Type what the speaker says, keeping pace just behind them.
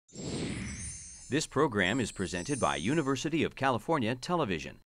This program is presented by University of California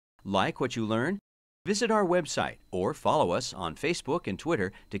Television. Like what you learn? Visit our website or follow us on Facebook and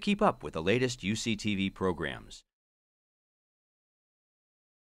Twitter to keep up with the latest UCTV programs.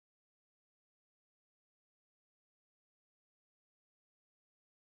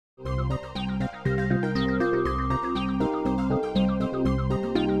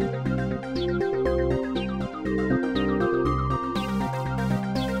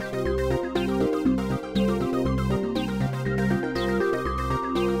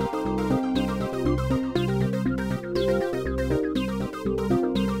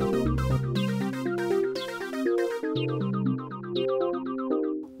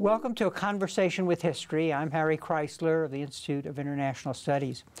 Welcome to A Conversation with History. I'm Harry Chrysler of the Institute of International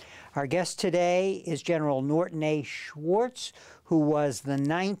Studies. Our guest today is General Norton Schwartz, who was the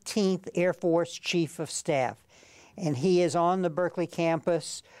 19th Air Force Chief of Staff. And he is on the Berkeley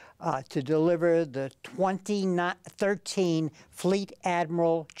campus to deliver the 2013 Fleet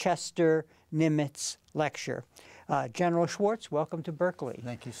Admiral Chester Nimitz Lecture. General Schwartz, welcome to Berkeley.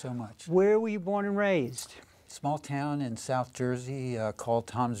 Thank you so much. Where were you born and raised? Small town in South Jersey called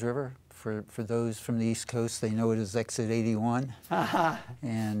Toms River. For those from the East Coast, they know it as Exit 81.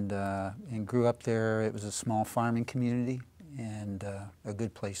 And grew up there. It was a small farming community and a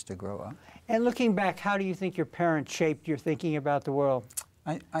good place to grow up. And looking back, how do you think your parents shaped your thinking about the world?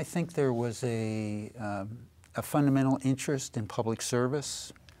 I think there was a fundamental interest in public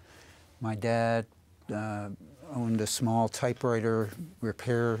service. My dad owned a small typewriter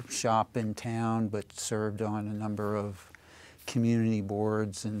repair shop in town, but served on a number of community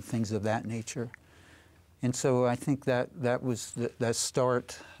boards and things of that nature. And so I think that was the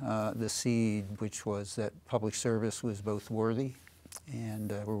start, the seed, which was that public service was both worthy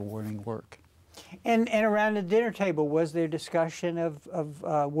and rewarding work. And around the dinner table, was there discussion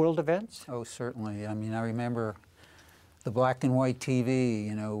of world events? Oh, certainly. I mean, I remember the black and white TV,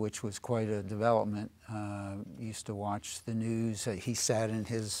 you know, which was quite a development. Used to watch the news. He sat in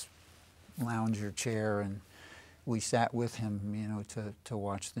his lounger chair, and we sat with him, you know, to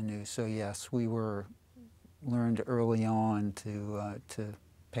watch the news. So yes, we learned early on to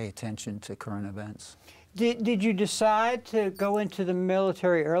pay attention to current events. Did you decide to go into the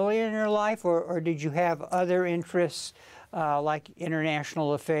military early in your life, or did you have other interests like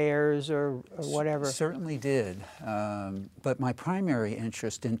international affairs or whatever? Certainly did, but my primary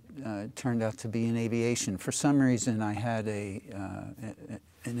interest turned out to be in aviation. For some reason, I had an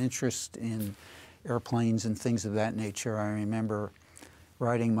interest in airplanes and things of that nature. I remember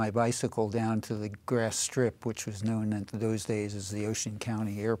riding my bicycle down to the grass strip, which was known in those days as the Ocean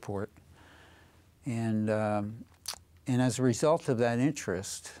County Airport. And as a result of that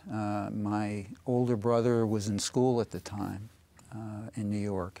interest, my older brother was in school at the time in New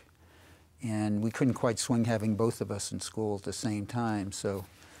York. And we couldn't quite swing having both of us in school at the same time. So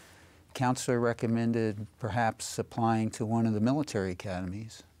counselor recommended perhaps applying to one of the military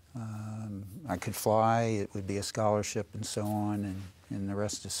academies. I could fly, it would be a scholarship and so on, and the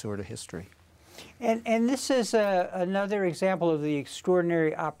rest is sort of history. And this is another example of the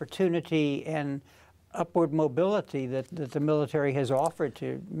extraordinary opportunity and upward mobility that the military has offered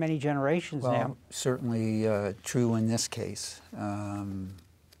to many generations now. Well, certainly true in this case.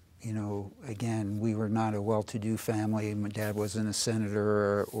 You know, again, we were not a well-to-do family. My dad wasn't a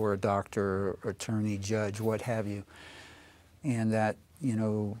senator or a doctor or attorney, judge, what have you. And that, you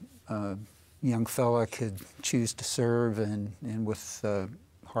know, young fella could choose to serve, and with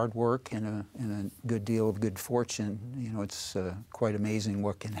hard work and a good deal of good fortune, you know, it's quite amazing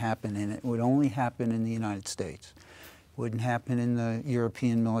what can happen. And it would only happen in the United States. It wouldn't happen in the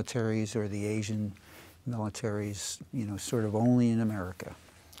European militaries or the Asian militaries, you know, sort of only in America.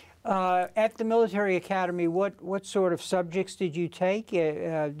 At the military academy, what sort of subjects did you take?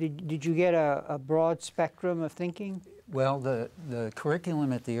 Did you get a broad spectrum of thinking? Well, the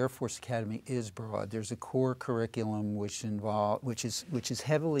curriculum at the Air Force Academy is broad. There's a core curriculum which is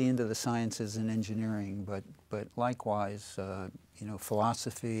heavily into the sciences and engineering, but likewise, you know,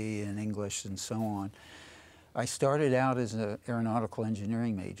 philosophy and English and so on. I started out as an aeronautical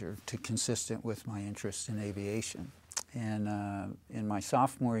engineering major, consistent with my interest in aviation. And in my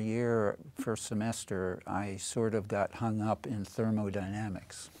sophomore year, first semester, I sort of got hung up in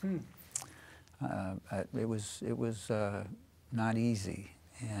thermodynamics. It was not easy,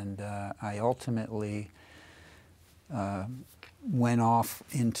 and I ultimately went off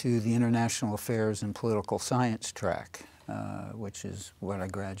into the international affairs and political science track, which is what I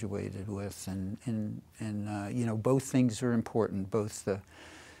graduated with. And you know, both things are important, both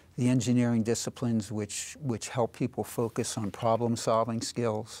the engineering disciplines which help people focus on problem-solving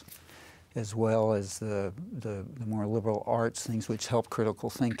skills, as well as the more liberal arts, things which help critical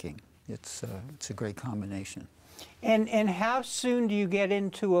thinking. It's a great combination. And how soon do you get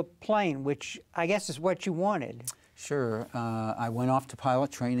into a plane, which I guess is what you wanted? Sure. I went off to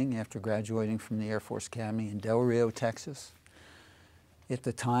pilot training after graduating from the Air Force Academy in Del Rio, Texas. At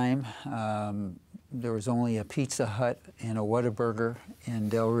the time, there was only a Pizza Hut and a Whataburger in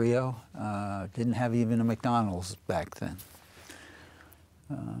Del Rio. Didn't have even a McDonald's back then.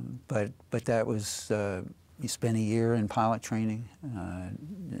 But that was, you spent a year in pilot training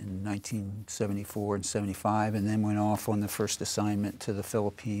in 1974 and 75, and then went off on the first assignment to the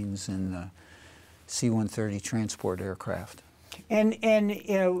Philippines in the C-130 transport aircraft. And you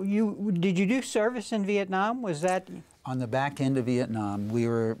know, did you do service in Vietnam? Was that on the back end of Vietnam?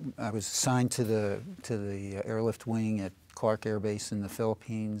 I was assigned to the airlift wing at Clark Air Base in the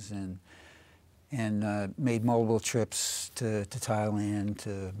Philippines, and made multiple trips to Thailand,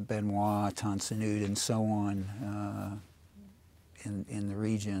 to Benoit, Tan Son Nhut, and so on in the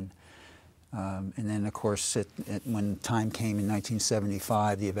region. And then, of course, when time came in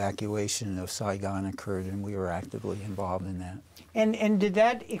 1975, the evacuation of Saigon occurred, and we were actively involved in that. And did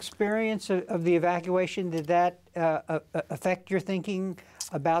that experience of the evacuation, did that affect your thinking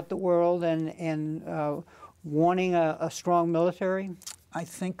about the world and wanting a strong military? I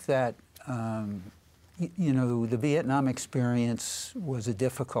think that, you know, the Vietnam experience was a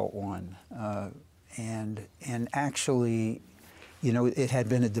difficult one. And actually, you know, it had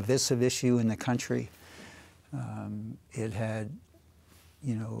been a divisive issue in the country. It had,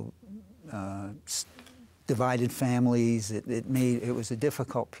 you know, divided families. It was a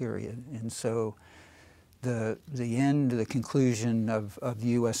difficult period, and so the conclusion of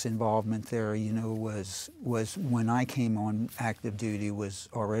U.S. involvement there, you know, was when I came on active duty, was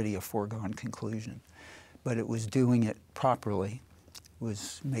already a foregone conclusion. But it was doing it properly,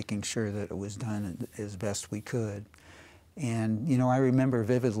 was making sure that it was done as best we could. And, you know, I remember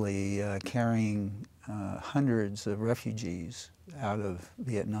vividly carrying hundreds of refugees out of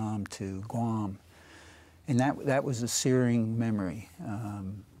Vietnam to Guam. And that was a searing memory,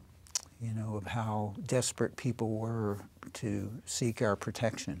 you know, of how desperate people were to seek our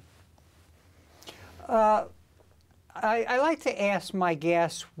protection. I like to ask my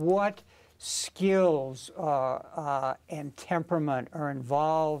guests what skills and temperament are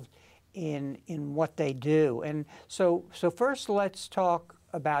involved in what they do. And so first let's talk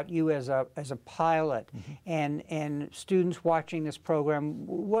about you as a pilot. Mm-hmm. and students watching this program.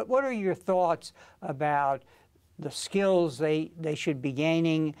 What are your thoughts about the skills they should be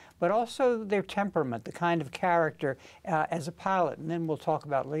gaining, but also their temperament, the kind of character as a pilot? And then we'll talk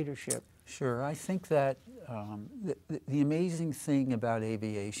about leadership. Sure. I think that the amazing thing about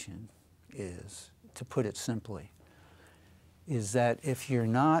aviation is, to put it simply, is that if you're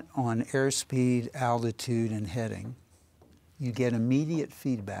not on airspeed, altitude, and heading, you get immediate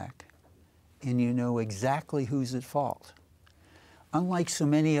feedback and you know exactly who's at fault. Unlike so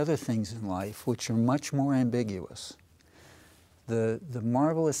many other things in life, which are much more ambiguous, the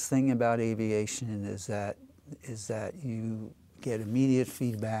marvelous thing about aviation is that you get immediate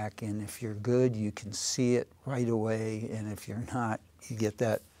feedback, and if you're good, you can see it right away, and if you're not, you get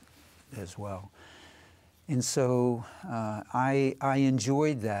that as well. And so I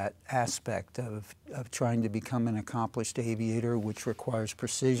enjoyed that aspect of trying to become an accomplished aviator, which requires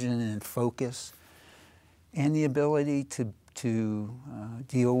precision and focus, and the ability to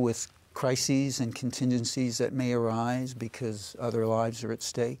deal with crises and contingencies that may arise because other lives are at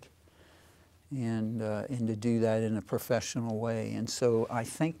stake, and to do that in a professional way. And so I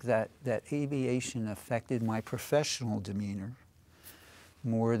think that aviation affected my professional demeanor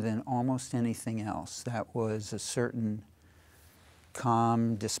more than almost anything else. That was a certain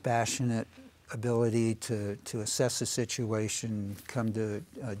calm, dispassionate ability to assess a situation, come to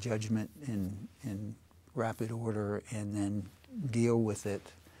a judgment in rapid order, and then deal with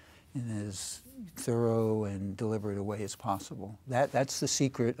it in as thorough and deliberate a way as possible. That's the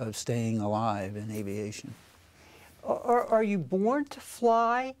secret of staying alive in aviation. Are you born to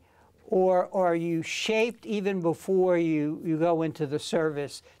fly, or are you shaped even before you go into the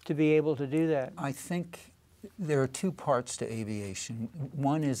service to be able to do that? I think there are two parts to aviation.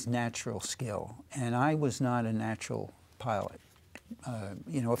 One is natural skill, and I was not a natural pilot.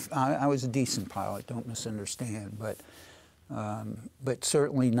 You know, I was a decent pilot, don't misunderstand, but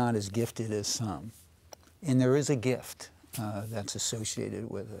certainly not as gifted as some. And there is a gift that's associated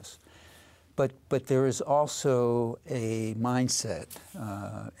with this. But there is also a mindset,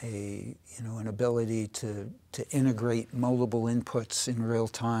 an ability to integrate multiple inputs in real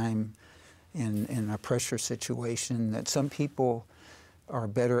time in a pressure situation that some people are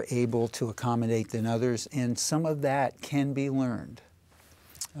better able to accommodate than others, and some of that can be learned.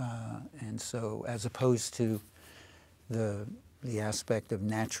 And so, as opposed to the aspect of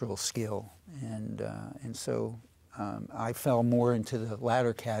natural skill, and so I fell more into the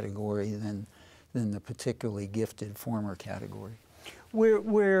latter category than the particularly gifted former category.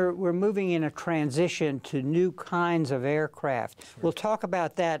 We're moving in a transition to new kinds of aircraft. Sure. We'll talk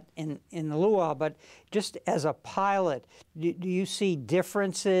about that in a little while, but just as a pilot, do you see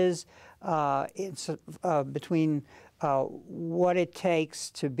differences between what it takes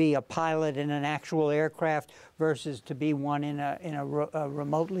to be a pilot in an actual aircraft versus to be one in a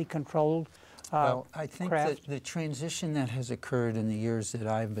remotely controlled well, I think craft? that the transition that has occurred in the years that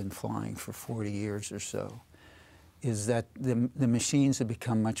I've been flying for 40 years or so is that the machines have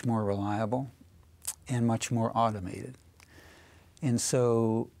become much more reliable and much more automated. And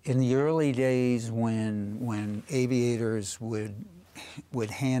so in the early days when aviators would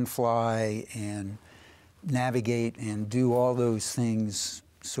hand fly and navigate and do all those things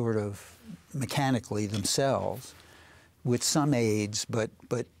sort of mechanically themselves with some aids, but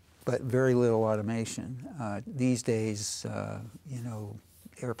very little automation. These days, you know,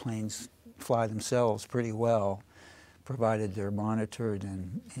 airplanes fly themselves pretty well, provided they're monitored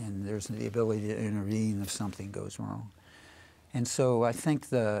and there's the ability to intervene if something goes wrong. And so I think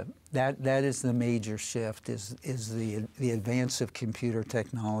that is the major shift, is the advance of computer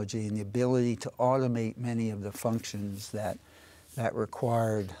technology and the ability to automate many of the functions that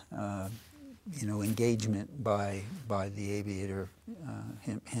required you know, engagement by the aviator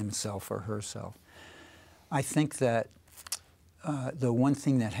himself or herself. I think that the one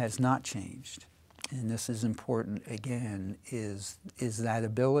thing that has not changed, and this is important again, is that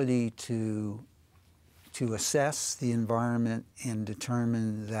ability to assess the environment and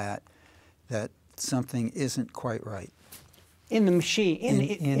determine that something isn't quite right. In the machine?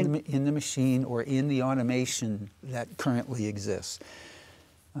 In the machine or in the automation that currently exists.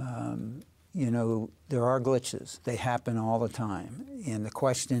 You know, there are glitches. They happen all the time. And the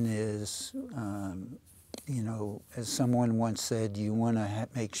question is, you know, as someone once said, you want to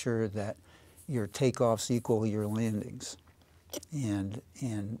make sure that your takeoffs equal your landings. And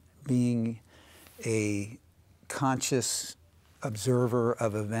being a conscious observer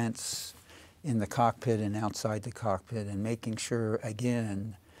of events in the cockpit and outside the cockpit, and making sure,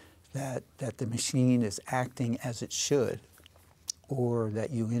 again, that the machine is acting as it should, or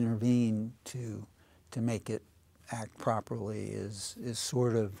that you intervene to make it act properly is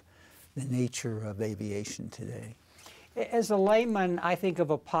sort of the nature of aviation today. As a layman, I think of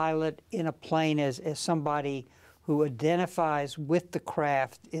a pilot in a plane as somebody who identifies with the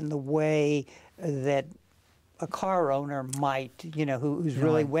craft in the way that a car owner might, you know, who's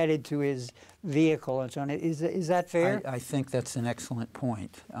really wedded to his vehicle and so on. Is that fair? I think that's an excellent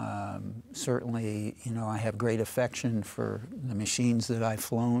point. Certainly, you know, I have great affection for the machines that I've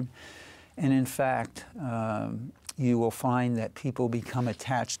flown. And in fact, you will find that people become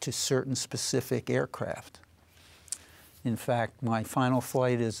attached to certain specific aircraft. In fact, my final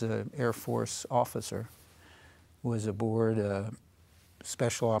flight as an Air Force officer was aboard a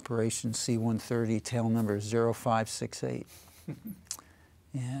Special Operations C-130, tail number 0568,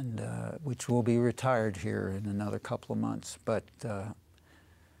 and which will be retired here in another couple of months. But the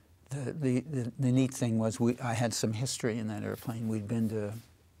neat thing was I had some history in that airplane. We'd been to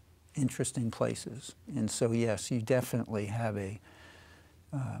interesting places, and so yes, you definitely have a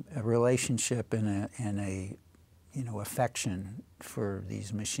relationship and a you know, affection for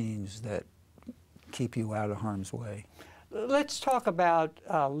these machines that keep you out of harm's way. Let's talk about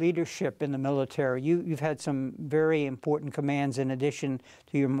leadership in the military. You've had some very important commands in addition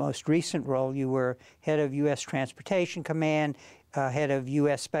to your most recent role. You were head of U.S. Transportation Command, head of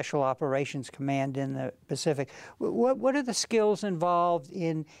U.S. Special Operations Command in the Pacific. What are the skills involved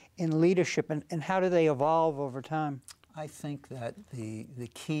in leadership, and how do they evolve over time? I think that the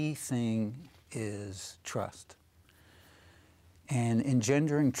key thing is trust. And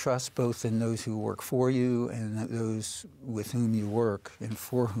engendering trust both in those who work for you and those with whom you work and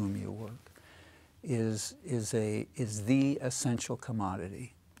for whom you work is the essential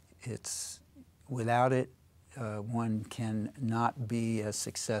commodity. It's without it, one can not be as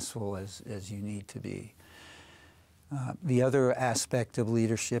successful as you need to be. The other aspect of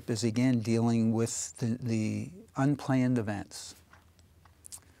leadership is again dealing with the unplanned events.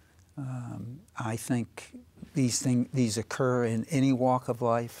 I think these occur in any walk of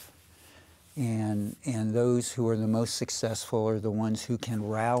life, and those who are the most successful are the ones who can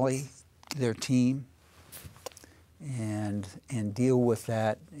rally their team and deal with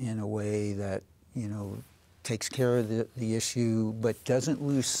that in a way that, you know, takes care of the issue, but doesn't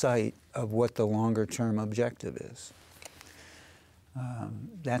lose sight of what the longer-term objective is.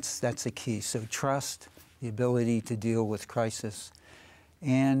 That's a key. So trust, the ability to deal with crisis,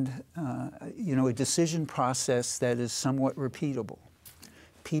 and a decision process that is somewhat repeatable.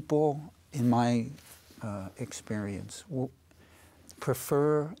 People, in my experience, will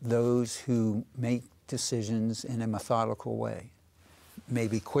prefer those who make decisions in a methodical way.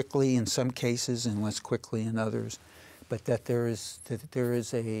 Maybe quickly in some cases and less quickly in others, but that there is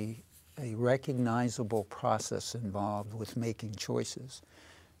a recognizable process involved with making choices.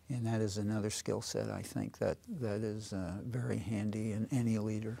 And that is another skill set, I think, that is very handy in any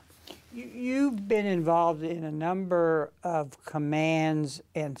leader. You've been involved in a number of commands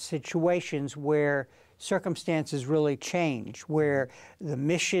and situations where circumstances really change, where the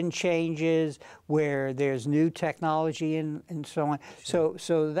mission changes, where there's new technology and so on. Sure.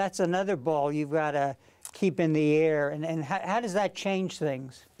 So that's another ball you've got to keep in the air. And how does that change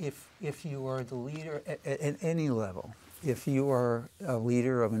things? If you are the leader at any level, if you are a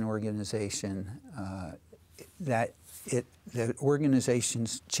leader of an organization, that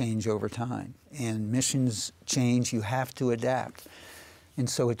organizations change over time and missions change, you have to adapt. And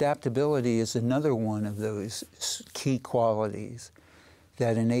so adaptability is another one of those key qualities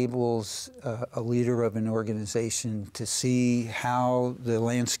that enables a leader of an organization to see how the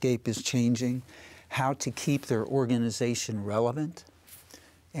landscape is changing, how to keep their organization relevant,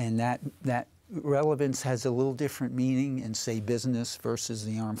 and that relevance has a little different meaning in, say, business versus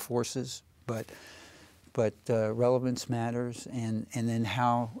the armed forces, but relevance matters, and then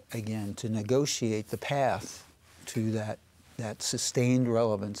how, again, to negotiate the path to that sustained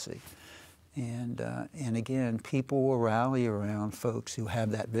relevancy. And again, people will rally around folks who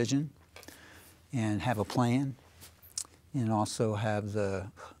have that vision and have a plan and also have the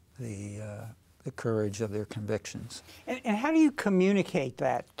courage of their convictions. And how do you communicate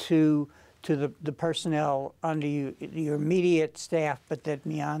that to the personnel under you, your immediate staff, but then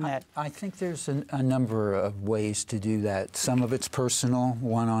beyond that? I think there's a number of ways to do that. Some of it's personal,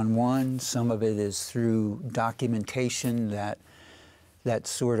 one-on-one. Some of it is through documentation that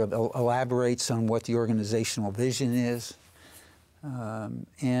sort of elaborates on what the organizational vision is.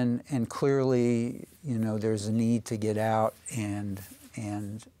 And clearly, there's a need to get out and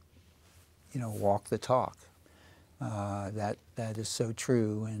walk the talk. That is so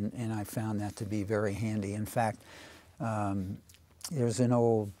true, and I found that to be very handy. In fact, there's an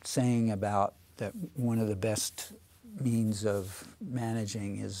old saying about that one of the best means of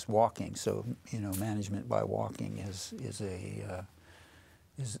managing is walking. So, management by walking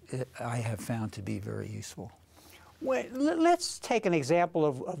I have found to be very useful. Well, let's take an example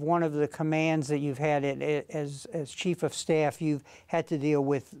of one of the commands that you've had as Chief of Staff. You've had to deal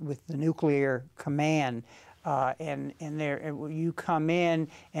with the nuclear command, and you come in,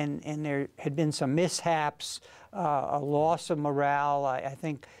 and there had been some mishaps, a loss of morale. I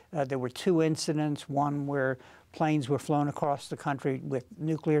think there were 2 incidents, one where planes were flown across the country with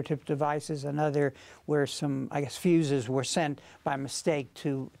nuclear-tipped devices, another where some, I guess, fuses were sent by mistake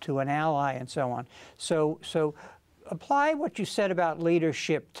to an ally, and so on. So apply what you said about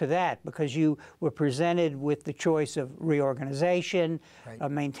leadership to that, because you were presented with the choice of reorganization,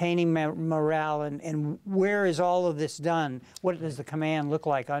 right, maintaining morale, and where is all of this done? What does the command look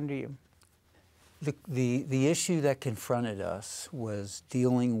like under you? The issue that confronted us was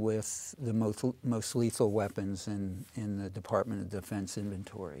dealing with the most lethal weapons in the Department of Defense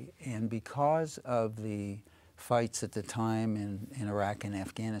inventory. And because of the fights at the time in Iraq and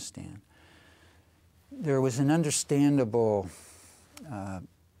Afghanistan, there was an understandable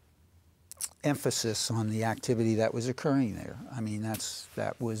emphasis on the activity that was occurring there. I mean,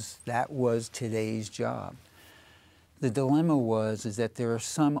 that was today's job. The dilemma is that there are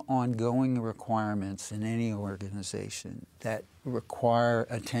some ongoing requirements in any organization that require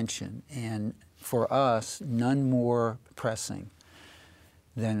attention, and for us, none more pressing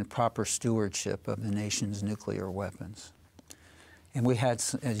than proper stewardship of the nation's nuclear weapons. And we had,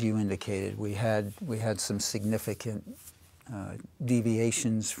 as you indicated, we had some significant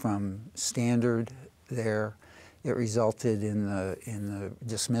deviations from standard there. It resulted in the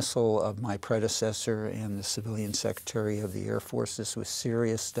dismissal of my predecessor and the civilian secretary of the Air Force. This was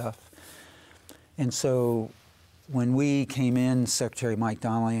serious stuff. And so when we came in, Secretary Mike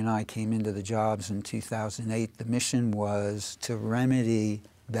Donnelly and I came into the jobs in 2008, the mission was to remedy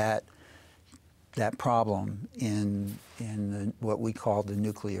that problem in what we called the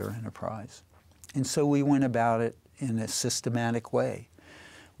nuclear enterprise. And so we went about it in a systematic way.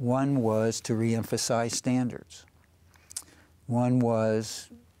 One was to reemphasize standards. One was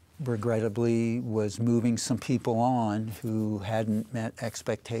regrettably was moving some people on who hadn't met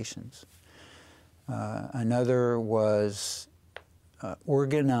expectations. Another was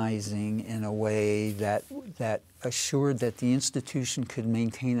organizing in a way that assured that the institution could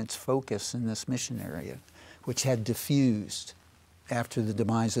maintain its focus in this mission area, which had diffused after the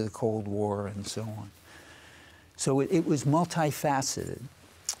demise of the Cold War and so on. So it was multifaceted,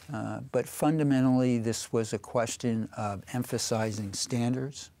 but fundamentally this was a question of emphasizing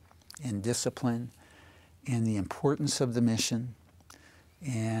standards and discipline and the importance of the mission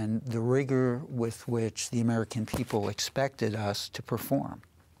and the rigor with which the American people expected us to perform.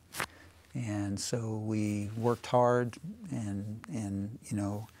 And so we worked hard and you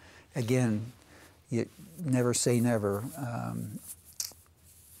know, again, you never say never.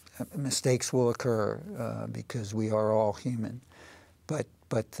 Mistakes will occur because we are all human. But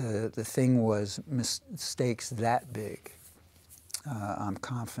the thing was, mistakes that big, I'm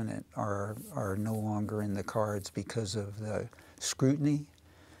confident, are no longer in the cards because of the scrutiny,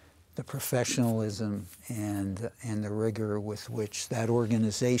 the professionalism, and the rigor with which that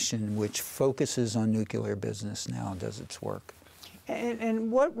organization, which focuses on nuclear business now, does its work.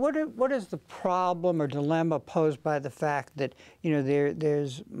 And what is the problem or dilemma posed by the fact that, you know,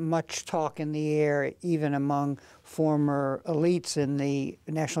 there's much talk in the air, even among former elites in the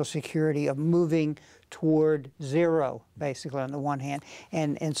national security, of moving toward zero, basically, on the one hand.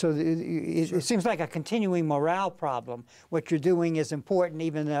 And so it seems like a continuing morale problem. What you're doing is important,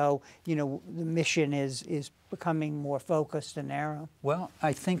 even though, you know, the mission is becoming more focused and narrow. Well,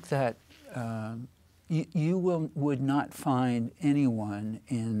 I think that you would not find anyone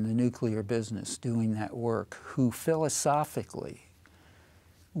in the nuclear business doing that work who philosophically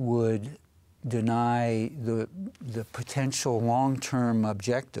would deny the potential long-term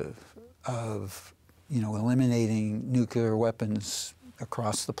objective of, you know, eliminating nuclear weapons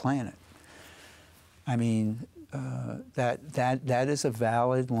across the planet. I mean, that is a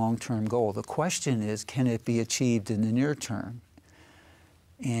valid long-term goal. The question is, can it be achieved in the near term?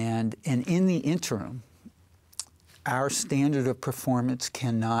 And in the interim, our standard of performance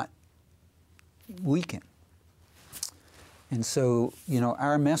cannot weaken. And so, you know,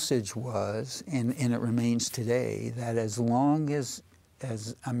 our message was, and it remains today, that as long as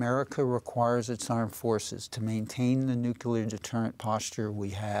America requires its armed forces to maintain the nuclear deterrent posture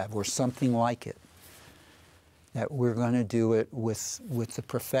we have, or something like it, that we're going to do it with the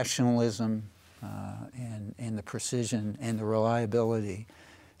professionalism and the precision and the reliability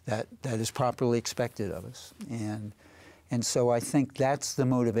that is properly expected of us. And so I think that's the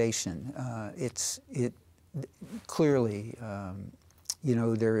motivation. Clearly, you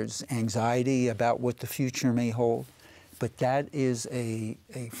know, there's anxiety about what the future may hold, but that is a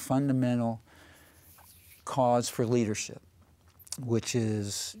fundamental cause for leadership, which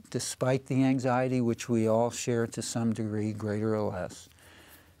is, despite the anxiety which we all share to some degree, greater or less,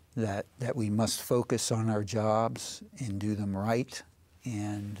 that we must focus on our jobs and do them right.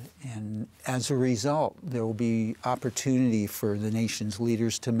 And as a result, there will be opportunity for the nation's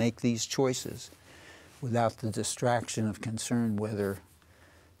leaders to make these choices without the distraction of concern whether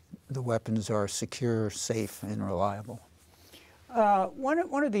the weapons are secure, safe, and reliable.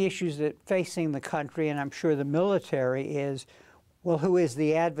 One of the issues that facing the country, and I'm sure the military, is, well, who is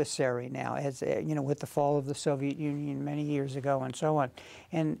the adversary now? As you know, with the fall of the Soviet Union many years ago, and so on.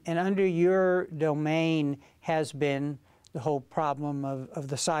 And under your domain has been the whole problem of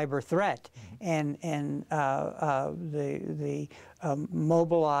the cyber threat, and the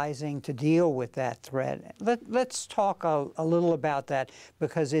mobilizing to deal with that threat. Let's talk a little about that,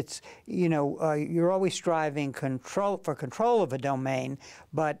 because it's, you know, you're always striving for control of a domain,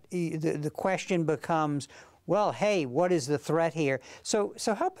 but the question becomes, well, hey, what is the threat here? So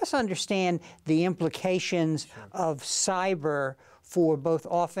help us understand the implications of cyber for both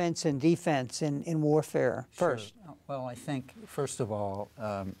offense and defense in warfare first. Sure. Well, I think, first of all,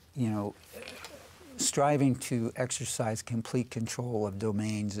 you know, striving to exercise complete control of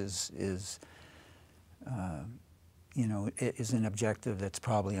domains is you know, is an objective that's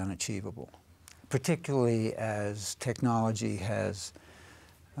probably unachievable, particularly as technology has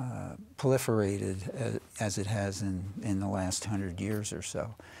proliferated as it has in the last 100 years or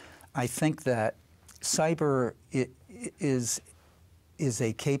so. I think that cyber is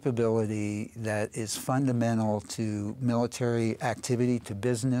a capability that is fundamental to military activity, to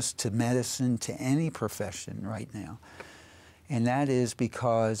business, to medicine, to any profession right now. And that is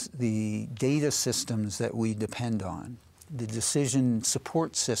because the data systems that we depend on, the decision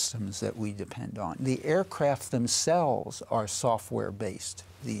support systems that we depend on, the aircraft themselves are software-based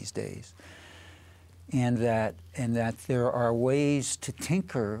these days. and that there are ways to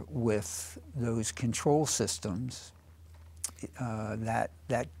tinker with those control systems that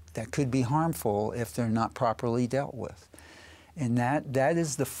could be harmful if they're not properly dealt with. And that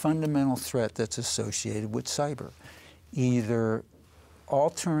is the fundamental threat that's associated with cyber. Either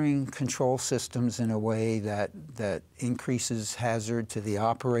altering control systems in a way that increases hazard to the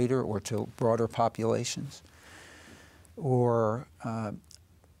operator or to broader populations, or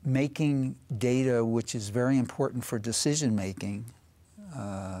making data, which is very important for decision making,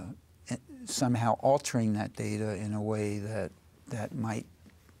 somehow altering that data in a way that might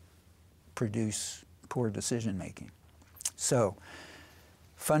produce poor decision making. So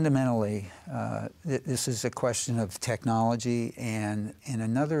fundamentally, this is a question of technology, and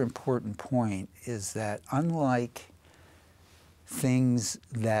another important point is that unlike things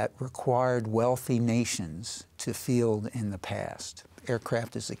that required wealthy nations to field in the past,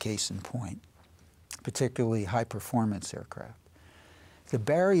 aircraft is a case in point, particularly high-performance aircraft, the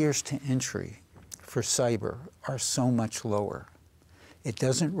barriers to entry for cyber are so much lower. It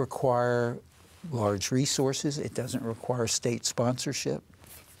doesn't require large resources. It doesn't require state sponsorship.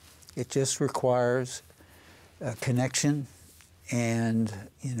 It just requires a connection and,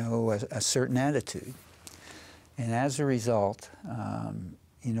 you know, a certain attitude. And as a result,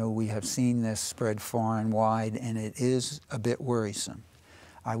 you know, we have seen this spread far and wide, and it is a bit worrisome.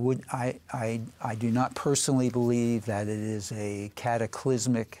 I do not personally believe that it is a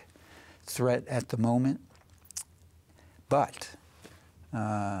cataclysmic threat at the moment, but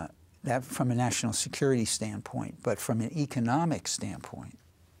that from a national security standpoint. But from an economic standpoint,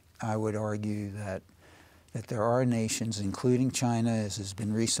 I would argue that there are nations, including China, as has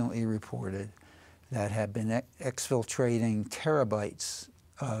been recently reported, that have been exfiltrating terabytes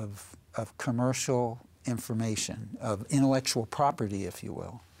of commercial information, of intellectual property, if you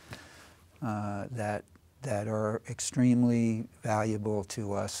will, that are extremely valuable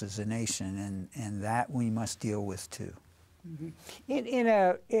to us as a nation, and that we must deal with too. Mm-hmm.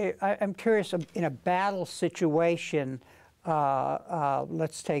 I'm curious, in a battle situation,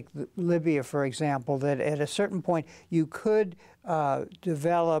 let's take Libya, for example, that at a certain point you could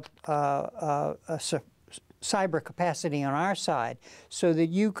develop a cyber capacity on our side so that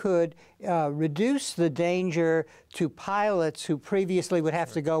you could reduce the danger to pilots who previously would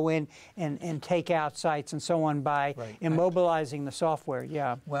have to go in and take out sites and so on by immobilizing the software.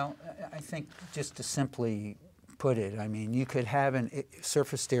 Yeah. Well, I think just to simply put it, I mean, you could have a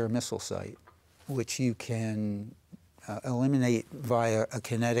surface-to-air missile site which you can eliminate via a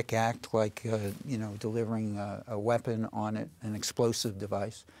kinetic act, like you know, delivering a weapon on it, an explosive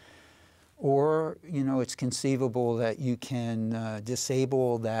device. Or, you know, it's conceivable that you can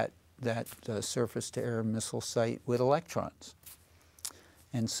disable that surface-to-air missile site with electrons.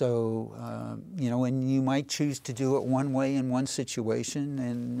 And so, you know, and you might choose to do it one way in one situation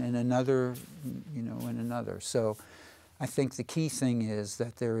and another, you know, in another. So I think the key thing is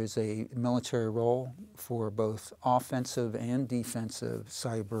that there is a military role for both offensive and defensive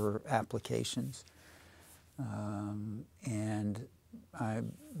cyber applications. And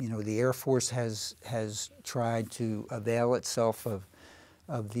you know, the Air Force has tried to avail itself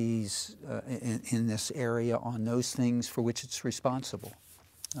of these in this area on those things for which it's responsible,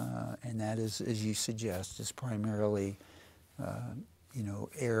 and that is, as you suggest, is primarily you know,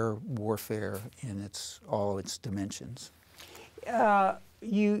 air warfare in all its dimensions.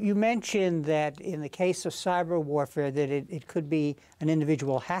 You mentioned that in the case of cyber warfare that it could be an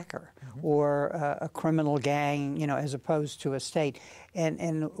individual hacker or a criminal gang, you know, as opposed to a state.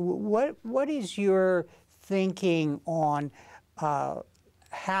 And what is your thinking on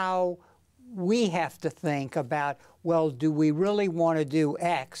how we have to think about, well, do we really want to do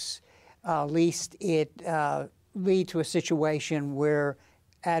X, lest it lead to a situation where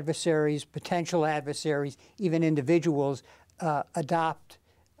adversaries, potential adversaries, even individuals, adopt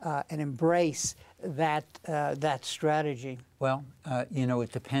and embrace that strategy? Well, you know,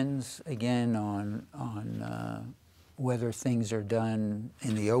 it depends again on whether things are done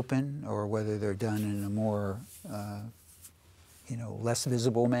in the open or whether they're done in a more, you know, less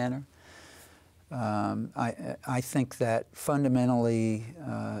visible manner. I think that fundamentally,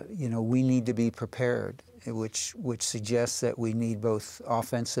 you know, we need to be prepared, which suggests that we need both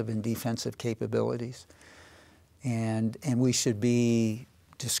offensive and defensive capabilities. And we should be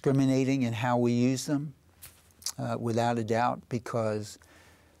discriminating in how we use them, without a doubt, because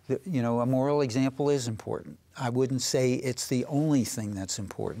you know, a moral example is important. I wouldn't say it's the only thing that's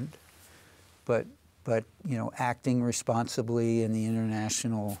important, but you know, acting responsibly in the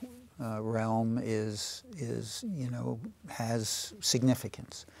international realm is you know, has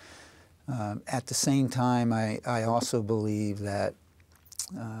significance. At the same time, I also believe that,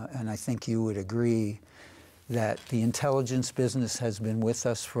 and I think you would agree, that the intelligence business has been with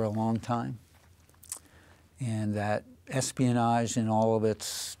us for a long time, and that espionage in all of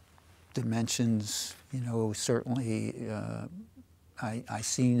its dimensions, certainly I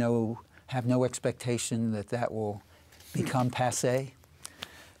have no expectation that that will become passé.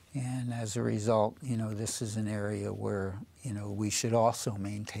 And as a result, this is an area where, we should also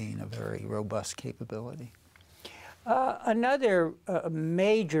maintain a very robust capability. Another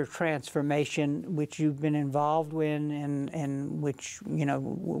major transformation which you've been involved in and which,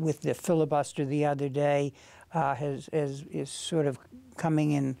 with the filibuster the other day is sort of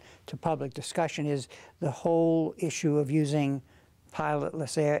coming into public discussion is the whole issue of using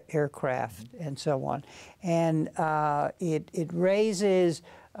pilotless aircraft and so on. And it raises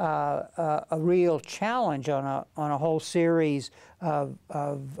a real challenge on a whole series of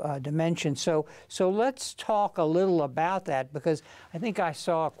dimensions. So let's talk a little about that, because I think I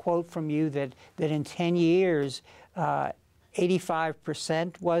saw a quote from you that in 10 years,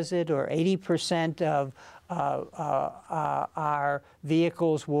 85%, was it, or 80% of our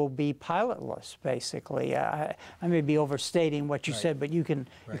vehicles will be pilotless, basically. I may be overstating what you said, but you can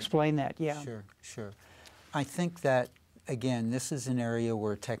explain that. Yeah. Sure. I think that, again, this is an area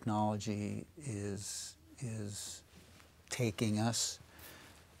where technology is taking us.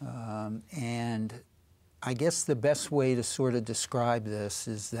 And I guess the best way to sort of describe this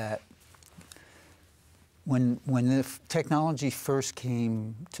is that when the technology first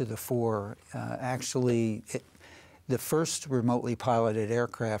came to the fore, actually, the first remotely piloted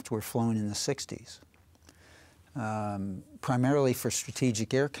aircraft were flown in the 60s, primarily for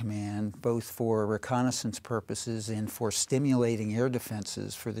strategic air command, both for reconnaissance purposes and for stimulating air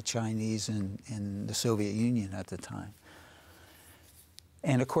defenses for the Chinese and the Soviet Union at the time.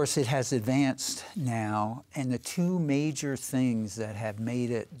 And of course, it has advanced now, and the two major things that have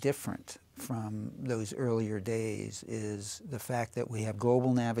made it different from those earlier days is the fact that we have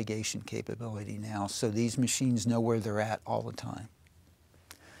global navigation capability now, so these machines know where they're at all the time,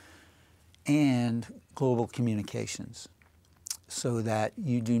 and global communications, so that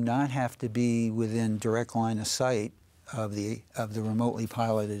you do not have to be within direct line of sight of the remotely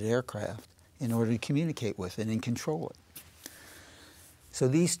piloted aircraft in order to communicate with it and control it. So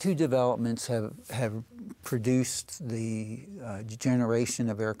these two developments have produced the generation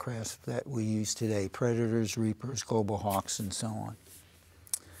of aircraft that we use today: Predators, Reapers, Global Hawks, and so on.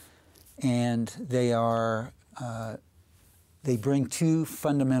 And they are they bring two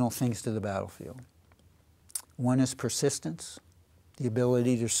fundamental things to the battlefield. One is persistence, the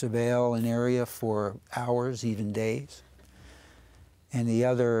ability to surveil an area for hours, even days. And the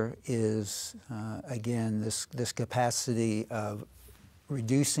other is, again, this capacity of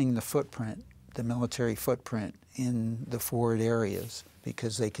reducing the footprint, the military footprint in the forward areas,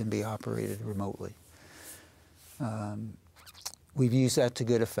 because they can be operated remotely. We've used that to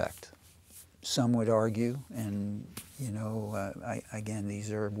good effect. Some would argue, and again,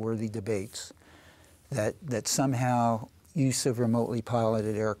 these are worthy debates, that somehow use of remotely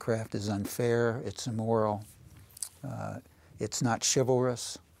piloted aircraft is unfair, it's immoral, it's not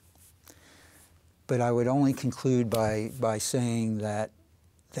chivalrous. But I would only conclude by saying that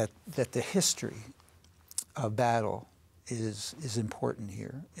the history of battle is important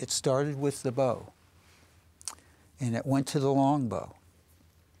here. It started with the bow, and it went to the longbow,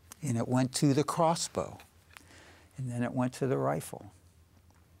 and it went to the crossbow, and then it went to the rifle,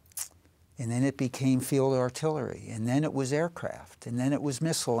 and then it became field artillery, and then it was aircraft, and then it was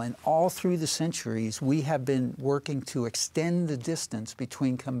missile, and all through the centuries we have been working to extend the distance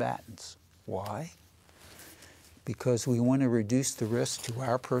between combatants. Why? Because we want to reduce the risk to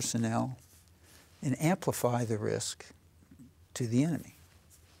our personnel and amplify the risk to the enemy.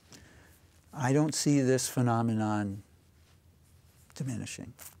 I don't see this phenomenon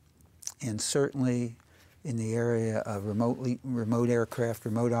diminishing. And certainly in the area of remote aircraft,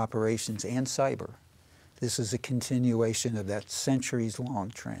 remote operations, and cyber, this is a continuation of that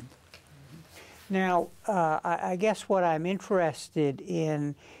centuries-long trend. Now, I guess what I'm interested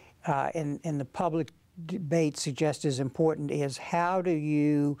in the public debate suggests is important is how do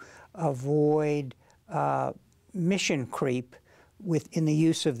you avoid mission creep in the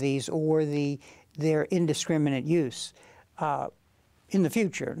use of these, or their indiscriminate use in the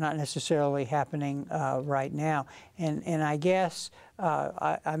future, not necessarily happening right now. And I guess,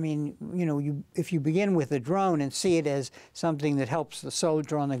 I mean, if you begin with a drone and see it as something that helps the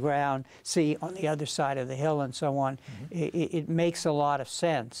soldier on the ground see on the other side of the hill and so on, it makes a lot of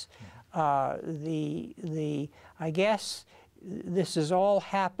sense. I guess this is all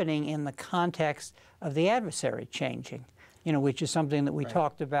happening in the context of the adversary changing, which is something that we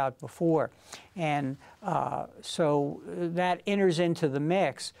talked about before. And so that enters into the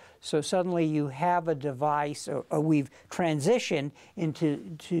mix. So suddenly you have a device, or we've transitioned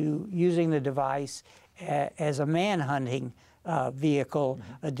into using the device as a man-hunting vehicle,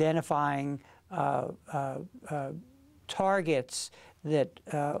 identifying targets that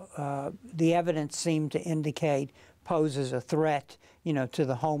the evidence seemed to indicate poses a threat, to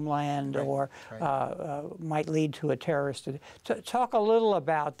the homeland, or might lead to a terrorist. Talk a little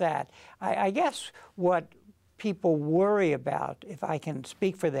about that. I guess what people worry about, if I can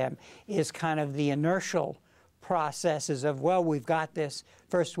speak for them, is kind of the inertial processes of, well, we've got this,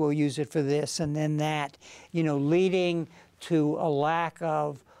 first we'll use it for this, and then that, leading to a lack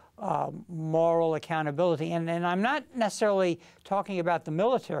of moral accountability. And I'm not necessarily talking about the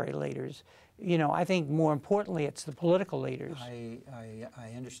military leaders. I think more importantly, it's the political leaders. I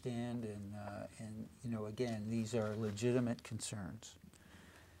understand, and again, these are legitimate concerns.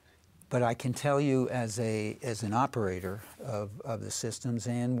 But I can tell you, as an operator of the systems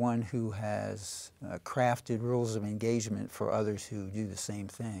and one who has crafted rules of engagement for others who do the same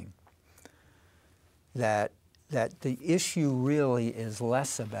thing, that the issue really is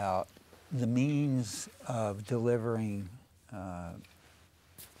less about the means of delivering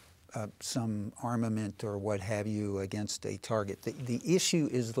some armament or what have you against a target. The issue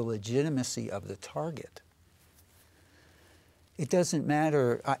is the legitimacy of the target. It doesn't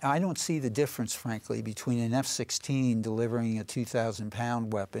matter. I don't see the difference, frankly, between an F-16 delivering a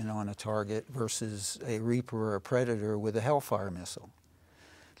 2,000-pound weapon on a target versus a Reaper or a Predator with a Hellfire missile.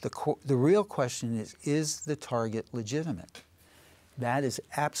 The real question is the target legitimate? That is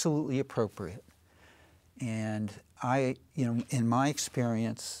absolutely appropriate. And in my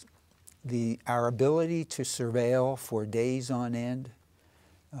experience, our ability to surveil for days on end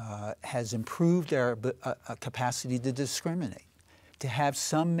has improved our capacity to discriminate, to have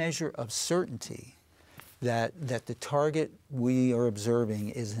some measure of certainty that the target we are observing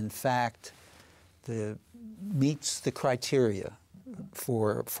is in fact meets the criteria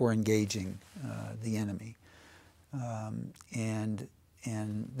for engaging the enemy, and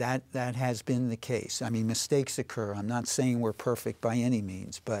that has been the case. I mean, mistakes occur. I'm not saying we're perfect by any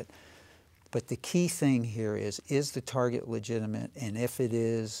means, but the key thing here is the target legitimate? And if it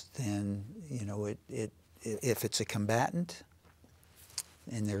is, then if it's a combatant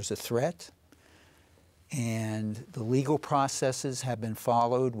and there's a threat, and the legal processes have been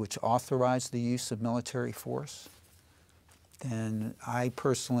followed which authorize the use of military force, then I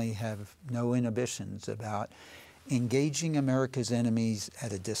personally have no inhibitions about engaging America's enemies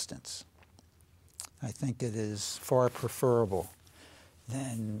at a distance. I think it is far preferable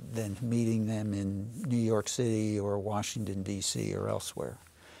than meeting them in New York City or Washington, D.C. or elsewhere.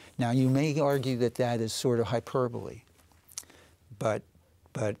 Now, you may argue that that is sort of hyperbole, but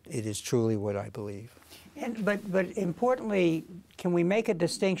it is truly what I believe. But importantly, can we make a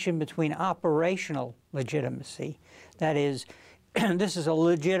distinction between operational legitimacy? That is, this is a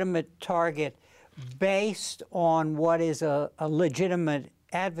legitimate target based on what is a legitimate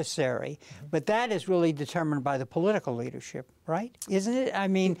adversary, but that is really determined by the political leadership, right? Isn't it? I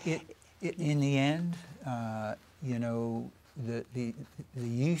mean, in the end, the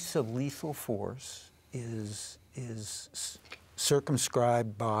use of lethal force is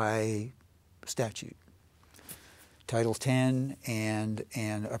circumscribed by statute. Title 10 and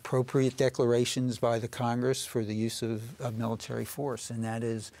appropriate declarations by the Congress for the use of military force, and that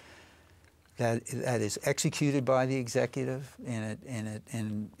is executed by the executive in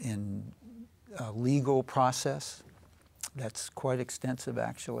a legal process that's quite extensive,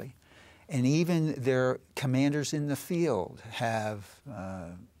 actually. And even their commanders in the field have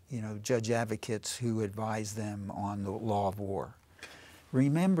judge advocates who advise them on the law of war.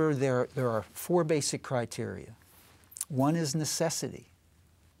 Remember, there are 4 basic criteria. One is necessity.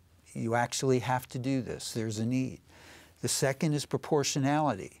 You actually have to do this. There's a need. The second is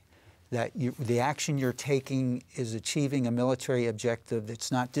proportionality, that the action you're taking is achieving a military objective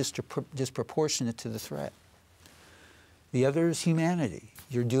that's not disproportionate to the threat. The other is humanity.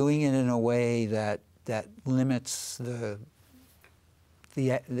 You're doing it in a way that limits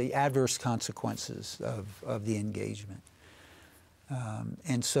the adverse consequences of the engagement.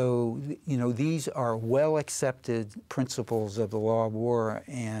 And so, these are well-accepted principles of the law of war,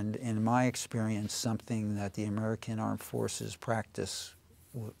 and in my experience, something that the American Armed Forces practice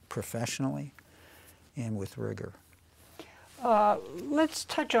professionally and with rigor. Let's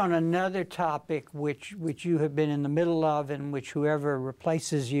touch on another topic which you have been in the middle of and which whoever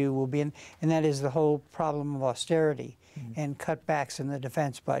replaces you will be in, and that is the whole problem of austerity and cutbacks in the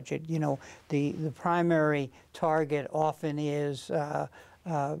defense budget. You know, the primary target often is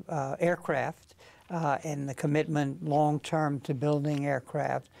aircraft and the commitment long-term to building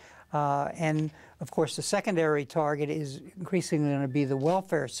aircraft. And of course, the secondary target is increasingly going to be the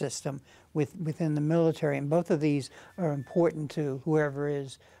welfare system within the military, and both of these are important to whoever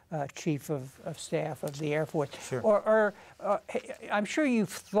is chief of staff of the Air Force. Sure. Or I'm sure you've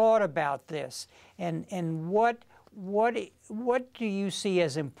thought about this, and what do you see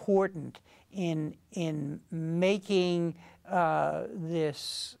as important in making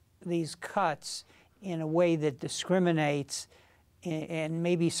these cuts in a way that discriminates, and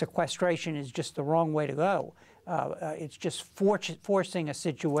maybe sequestration is just the wrong way to go. It's just forcing a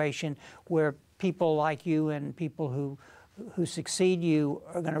situation where people like you and people who succeed you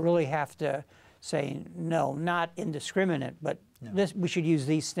are going to really have to say, no, not indiscriminate, but no. We should use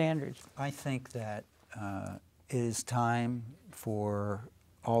these standards. I think that it is time for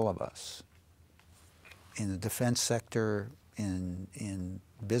all of us in the defense sector, in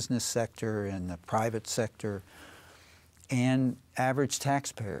business sector, in the private sector, and average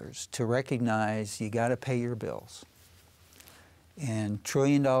taxpayers to recognize you got to pay your bills. And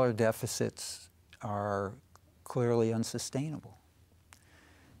trillion-dollar deficits are clearly unsustainable.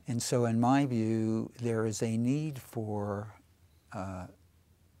 And so in my view, there is a need for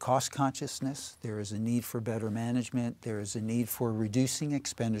cost consciousness, there is a need for better management, there is a need for reducing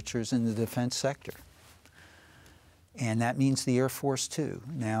expenditures in the defense sector. And that means the Air Force too.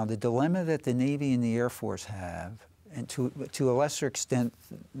 Now, the dilemma that the Navy and the Air Force have, and to a lesser extent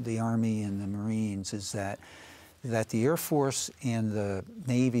the Army and the Marines, is that the Air Force and the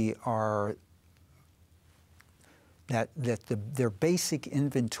Navy are, their basic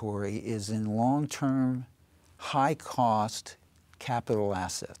inventory is in long-term, high-cost capital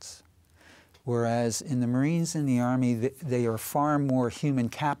assets. Whereas in the Marines and the Army, they are far more human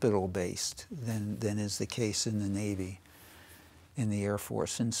capital based than is the case in the Navy and the Air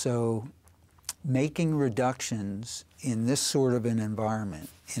Force. And so making reductions in this sort of an environment,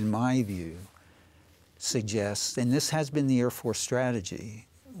 in my view, suggests, and this has been the Air Force strategy,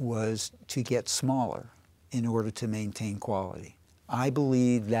 was to get smaller in order to maintain quality. I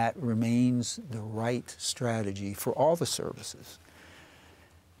believe that remains the right strategy for all the services.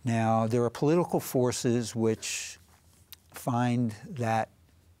 Now, there are political forces which find that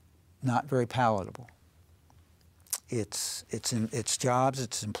not very palatable. It's jobs,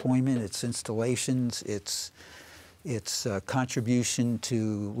 it's employment, it's installations, it's contribution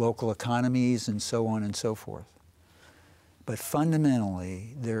to local economies, and so on and so forth. But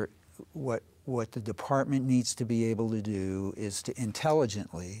fundamentally, what the department needs to be able to do is to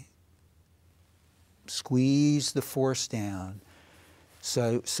intelligently squeeze the force down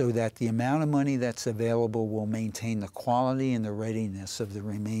so that the amount of money that's available will maintain the quality and the readiness of the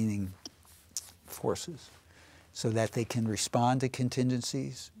remaining forces so that they can respond to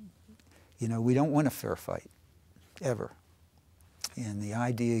contingencies. You know, we don't want a fair fight, ever. And the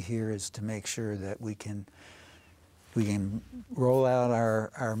idea here is to make sure that we can roll out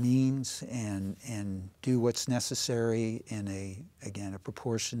our means and do what's necessary in a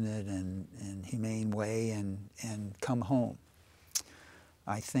proportionate and humane way and come home.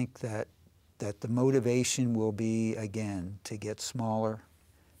 I think that the motivation will be, again, to get smaller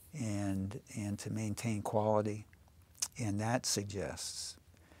and to maintain quality. And that suggests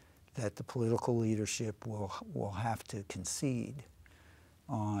that the political leadership will have to concede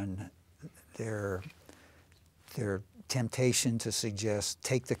on their temptation to suggest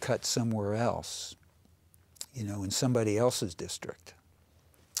take the cut somewhere else, you know, in somebody else's district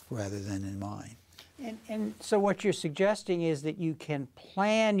rather than in mine. And so what you're suggesting is that you can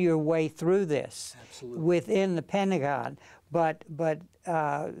plan your way through this within the Pentagon, but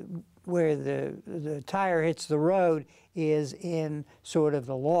where the tire hits the road is in sort of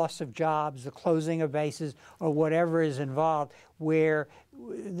the loss of jobs, the closing of bases, or whatever is involved, where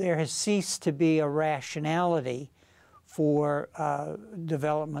there has ceased to be a rationality for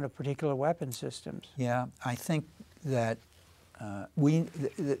development of particular weapon systems. Yeah, I think that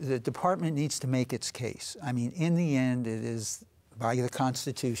the department needs to make its case. I mean, in the end, it is by the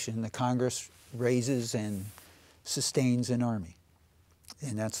Constitution, the Congress raises and sustains an army.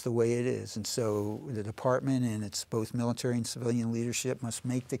 And that's the way it is. And so the department and its both military and civilian leadership must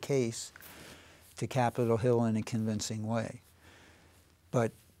make the case to Capitol Hill in a convincing way.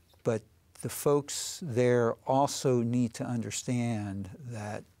 But the folks there also need to understand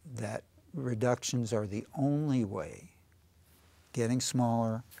that reductions are the only way getting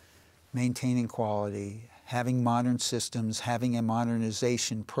smaller, maintaining quality, having modern systems, having a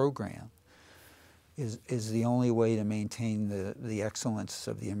modernization program is the only way to maintain the excellence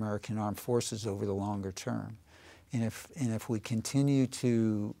of the American Armed Forces over the longer term. And if we continue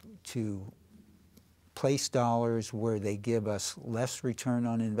to place dollars where they give us less return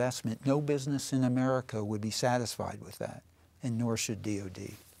on investment, no business in America would be satisfied with that, and nor should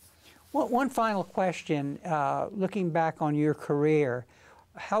DOD. Well, one final question. Looking back on your career,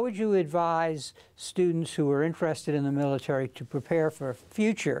 how would you advise students who are interested in the military to prepare for a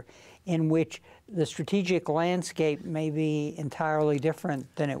future in which the strategic landscape may be entirely different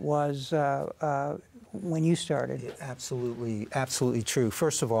than it was when you started? Absolutely, absolutely true.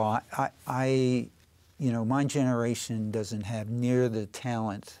 First of all, my generation doesn't have near the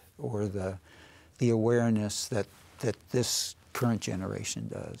talent or the awareness that this current generation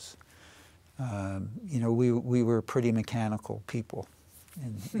does. We were pretty mechanical people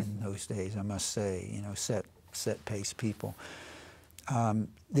in those days, I must say, set pace people.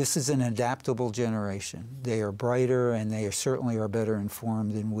 This is an adaptable generation. They are brighter, and they certainly are better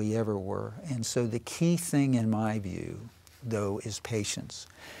informed than we ever were. And so the key thing in my view, though, is patience.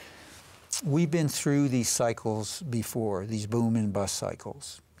 We've been through these cycles before, these boom and bust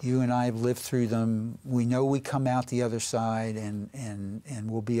cycles. You and I have lived through them. We know we come out the other side, and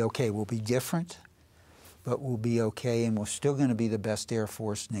we'll be okay. We'll be different, but we'll be okay, and we're still going to be the best Air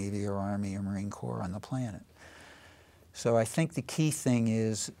Force, Navy, or Army, or Marine Corps on the planet. So I think the key thing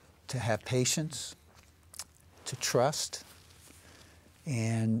is to have patience, to trust,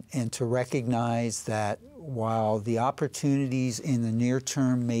 and to recognize that while the opportunities in the near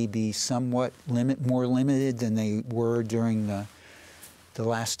term may be somewhat more limited than they were during the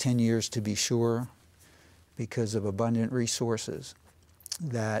last 10 years, to be sure, because of abundant resources,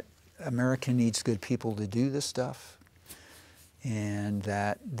 that America needs good people to do this stuff, and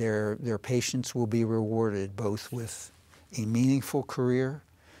that their patience will be rewarded both with a meaningful career,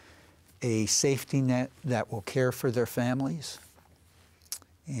 a safety net that will care for their families,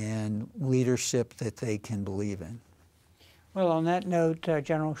 and leadership that they can believe in. Well, on that note,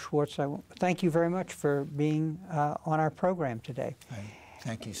 General Schwartz, I thank you very much for being on our program today.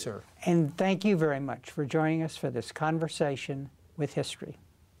 Thank you, sir. And thank you very much for joining us for this conversation with history.